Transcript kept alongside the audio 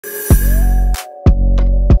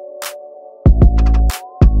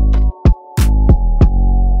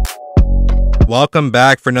welcome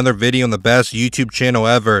back for another video on the best YouTube channel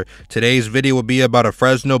ever. Today's video will be about a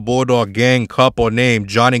Fresno Bulldog gang couple named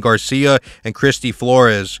Johnny Garcia and Kristy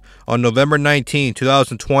Flores. On November 19,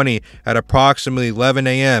 2020, at approximately 11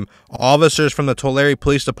 a.m., officers from the Tulare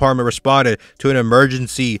Police Department responded to an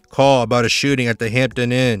emergency call about a shooting at the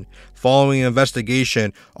Hampton Inn. Following an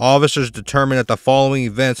investigation, officers determined that the following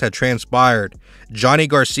events had transpired. Johnny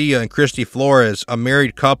Garcia and Kristy Flores, a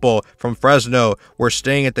married couple from Fresno, were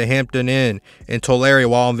staying at the Hampton Inn in Tulare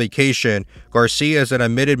while on vacation. Garcia is an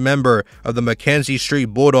admitted member of the Mackenzie Street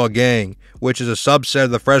Bulldog gang, which is a subset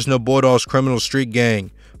of the Fresno Bulldogs criminal street gang.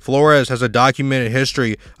 Flores has a documented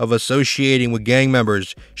history of associating with gang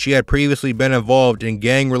members. She had previously been involved in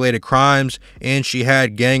gang-related crimes, and she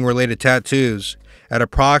had gang-related tattoos. At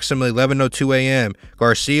approximately 11:02 a.m.,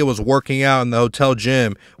 Garcia was working out in the hotel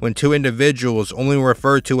gym when two individuals, only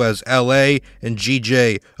referred to as LA and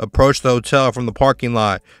GJ, approached the hotel from the parking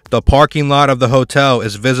lot. The parking lot of the hotel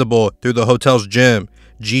is visible through the hotel's gym.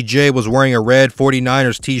 GJ was wearing a red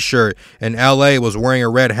 49ers t-shirt and LA was wearing a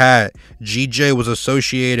red hat. GJ was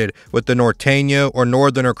associated with the Norteño or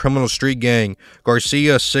Northerner criminal street gang.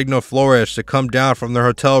 Garcia signaled Flores to come down from their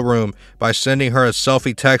hotel room by sending her a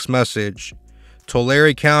selfie text message.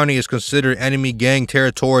 Tulare County is considered enemy gang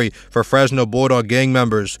territory for Fresno Bulldog gang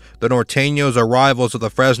members. The Norteños are rivals of the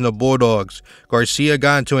Fresno Bulldogs. Garcia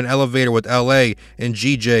got into an elevator with LA and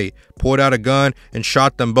GJ, pulled out a gun, and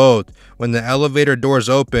shot them both. When the elevator doors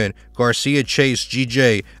opened, Garcia chased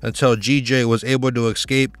GJ until GJ was able to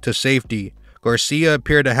escape to safety. Garcia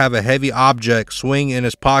appeared to have a heavy object swing in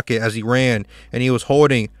his pocket as he ran, and he was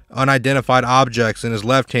holding unidentified objects in his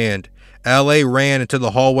left hand. LA ran into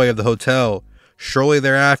the hallway of the hotel. Shortly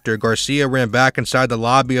thereafter, Garcia ran back inside the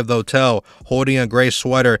lobby of the hotel, holding a gray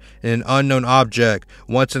sweater and an unknown object.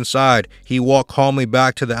 Once inside, he walked calmly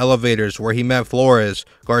back to the elevators where he met Flores.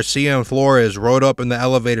 Garcia and Flores rode up in the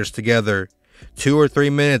elevators together. 2 or 3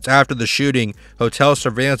 minutes after the shooting, hotel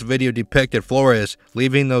surveillance video depicted Flores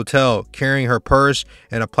leaving the hotel, carrying her purse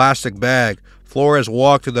and a plastic bag. Flores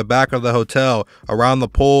walked to the back of the hotel, around the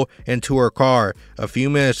pool, and to her car. A few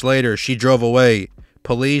minutes later, she drove away.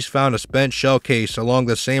 Police found a spent shell case along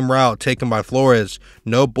the same route taken by Flores.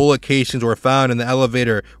 No bullet casings were found in the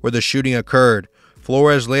elevator where the shooting occurred.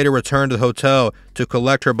 Flores later returned to the hotel to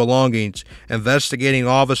collect her belongings. Investigating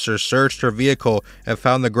officers searched her vehicle and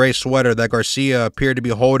found the gray sweater that Garcia appeared to be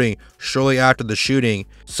holding shortly after the shooting.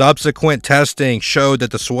 Subsequent testing showed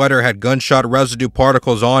that the sweater had gunshot residue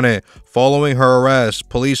particles on it. Following her arrest,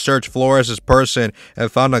 police searched Flores' person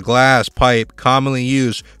and found a glass pipe commonly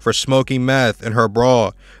used for smoking meth in her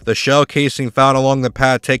bra. The shell casing found along the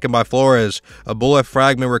path taken by Flores, a bullet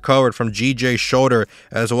fragment recovered from GJ's shoulder,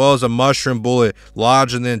 as well as a mushroom bullet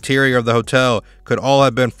lodged in the interior of the hotel, could all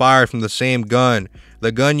have been fired from the same gun.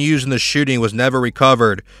 The gun used in the shooting was never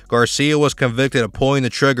recovered. Garcia was convicted of pulling the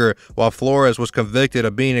trigger, while Flores was convicted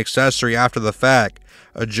of being an accessory after the fact.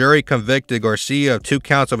 A jury convicted Garcia of 2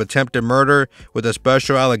 counts of attempted murder, with the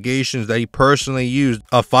special allegations that he personally used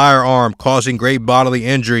a firearm causing great bodily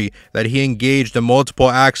injury, that he engaged in multiple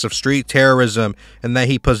acts of street terrorism, and that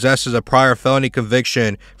he possesses a prior felony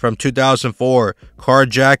conviction from 2004,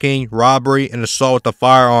 carjacking, robbery, and assault with a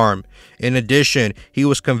firearm. In addition, he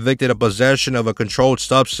was convicted of possession of a controlled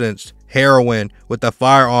substance, heroin, with a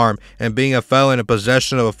firearm, and being a felon in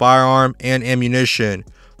possession of a firearm and ammunition.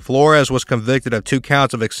 Flores was convicted of 2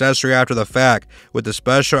 counts of accessory after the fact, with the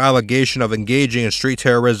special allegation of engaging in street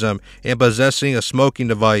terrorism and possessing a smoking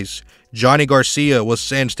device. Johnny Garcia was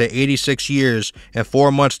sentenced to 86 years and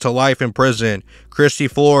 4 months to life in prison. Kristy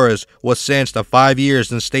Flores was sentenced to 5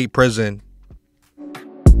 years in state prison.